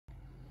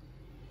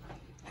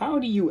How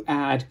do you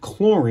add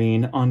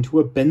chlorine onto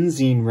a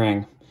benzene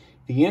ring?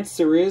 The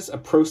answer is a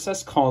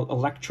process called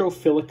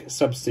electrophilic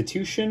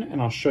substitution,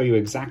 and I'll show you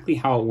exactly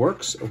how it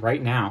works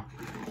right now.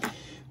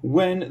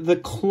 When the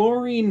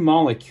chlorine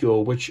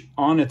molecule, which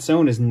on its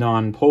own is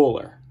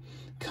nonpolar,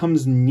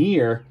 comes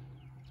near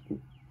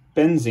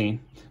benzene,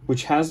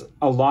 which has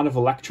a lot of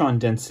electron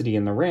density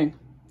in the ring,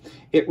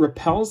 it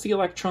repels the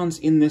electrons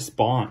in this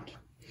bond.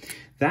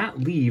 That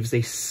leaves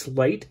a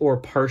slight or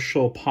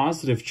partial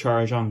positive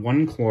charge on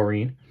one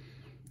chlorine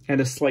and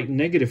a slight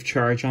negative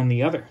charge on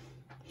the other.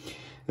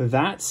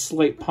 That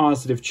slight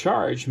positive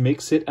charge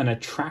makes it an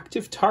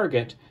attractive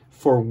target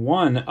for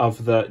one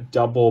of the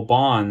double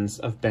bonds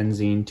of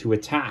benzene to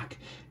attack.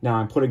 Now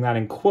I'm putting that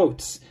in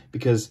quotes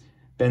because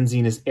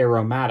benzene is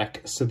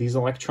aromatic, so these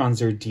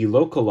electrons are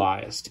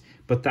delocalized,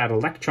 but that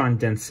electron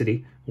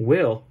density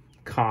will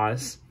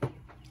cause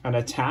an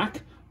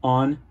attack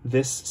on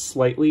this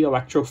slightly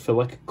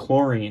electrophilic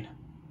chlorine.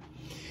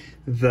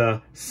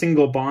 The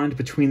single bond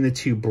between the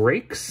two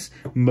breaks.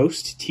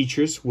 Most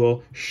teachers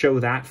will show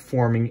that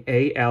forming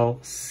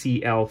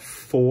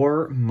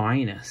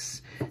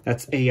AlCl4-.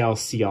 That's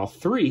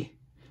AlCl3,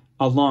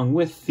 along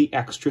with the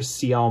extra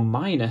Cl-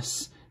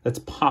 that's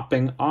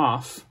popping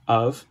off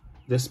of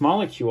this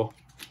molecule.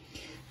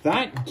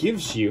 That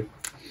gives you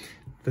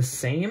the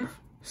same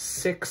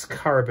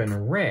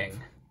 6-carbon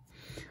ring,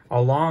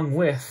 along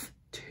with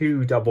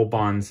 2 double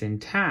bonds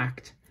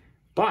intact,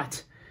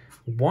 but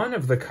one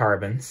of the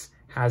carbons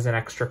has an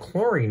extra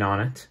chlorine on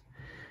it.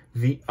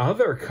 The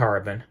other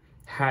carbon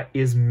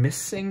is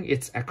missing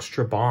its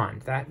extra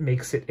bond. That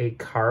makes it a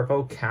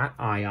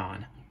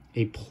carbocation,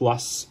 a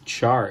plus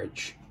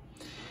charge.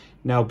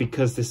 Now,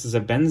 because this is a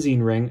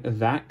benzene ring,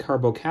 that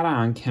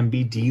carbocation can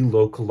be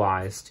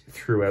delocalized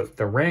throughout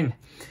the ring.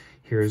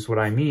 Here's what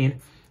I mean.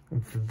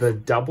 The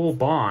double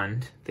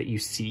bond that you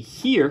see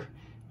here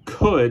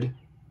could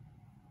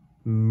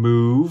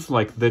move,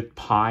 like the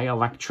pi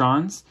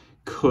electrons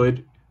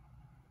could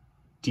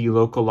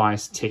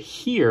delocalize to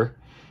here.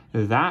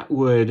 That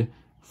would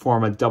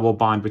form a double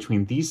bond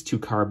between these two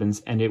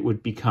carbons, and it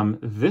would become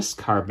this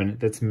carbon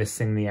that's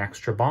missing the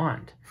extra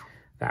bond.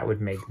 That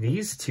would make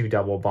these two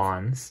double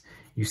bonds.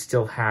 You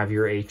still have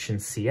your H and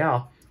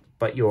Cl,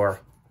 but your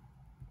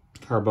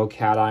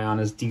carbocation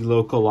is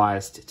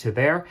delocalized to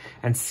there,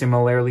 and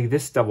similarly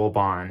this double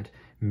bond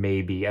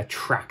may be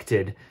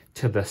attracted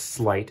to the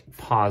slight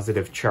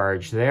positive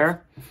charge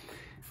there.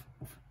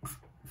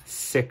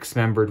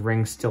 6-membered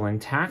ring still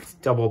intact,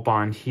 double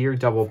bond here,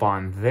 double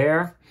bond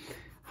there,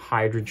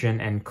 hydrogen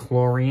and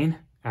chlorine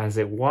as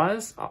it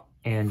was,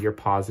 and your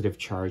positive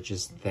charge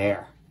is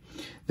there.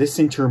 This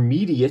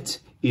intermediate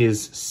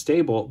is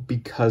stable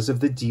because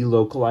of the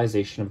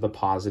delocalization of the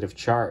positive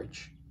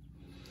charge.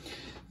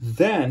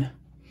 Then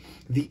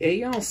the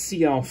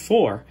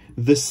AlCl4,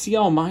 the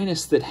Cl-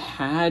 that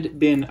had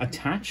been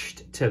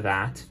attached to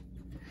that,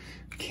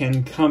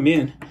 can come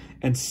in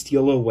and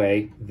steal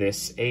away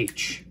this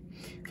H.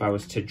 If I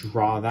was to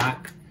draw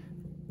that,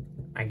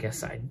 I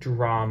guess I'd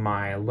draw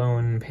my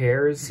lone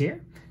pairs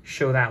here,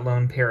 show that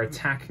lone pair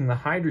attacking the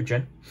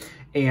hydrogen,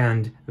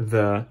 and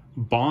the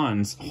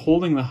bonds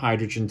holding the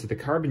hydrogen to the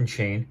carbon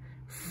chain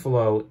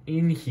flow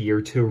in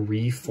here to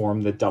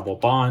reform the double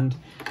bond,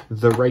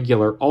 the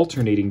regular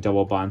alternating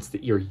double bonds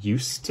that you're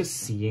used to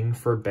seeing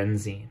for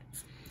benzene.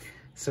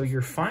 So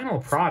your final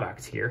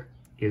product here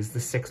is the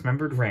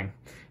 6-membered ring.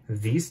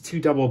 These two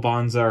double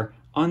bonds are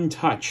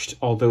untouched,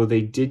 although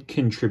they did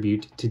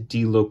contribute to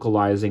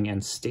delocalizing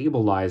and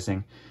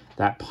stabilizing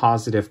that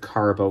positive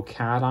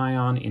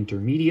carbocation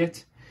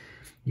intermediate.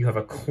 You have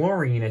a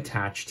chlorine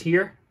attached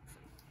here,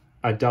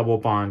 a double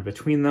bond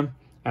between them,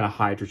 and a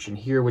hydrogen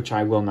here, which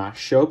I will not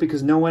show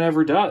because no one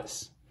ever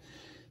does.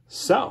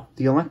 So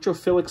the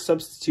electrophilic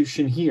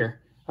substitution here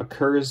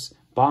occurs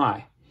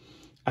by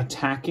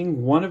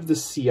attacking one of the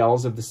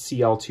Cl's of the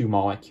Cl2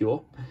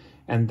 molecule,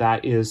 and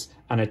that is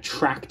an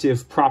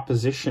attractive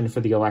proposition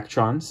for the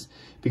electrons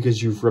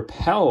because you've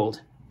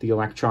repelled the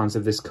electrons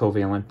of this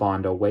covalent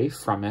bond away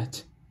from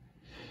it.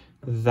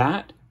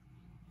 That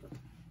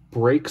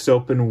breaks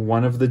open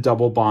one of the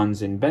double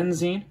bonds in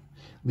benzene,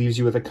 leaves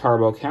you with a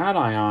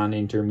carbocation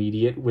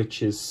intermediate,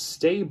 which is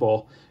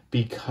stable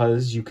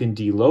because you can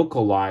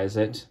delocalize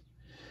it.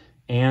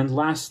 And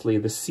lastly,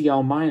 the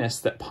Cl-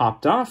 that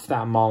popped off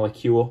that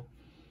molecule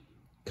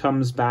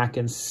comes back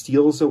and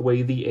steals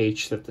away the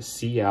H that the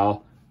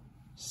Cl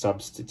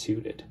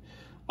substituted.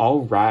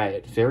 All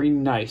right, very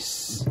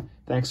nice.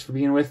 Thanks for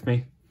being with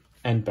me,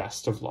 and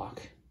best of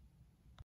luck.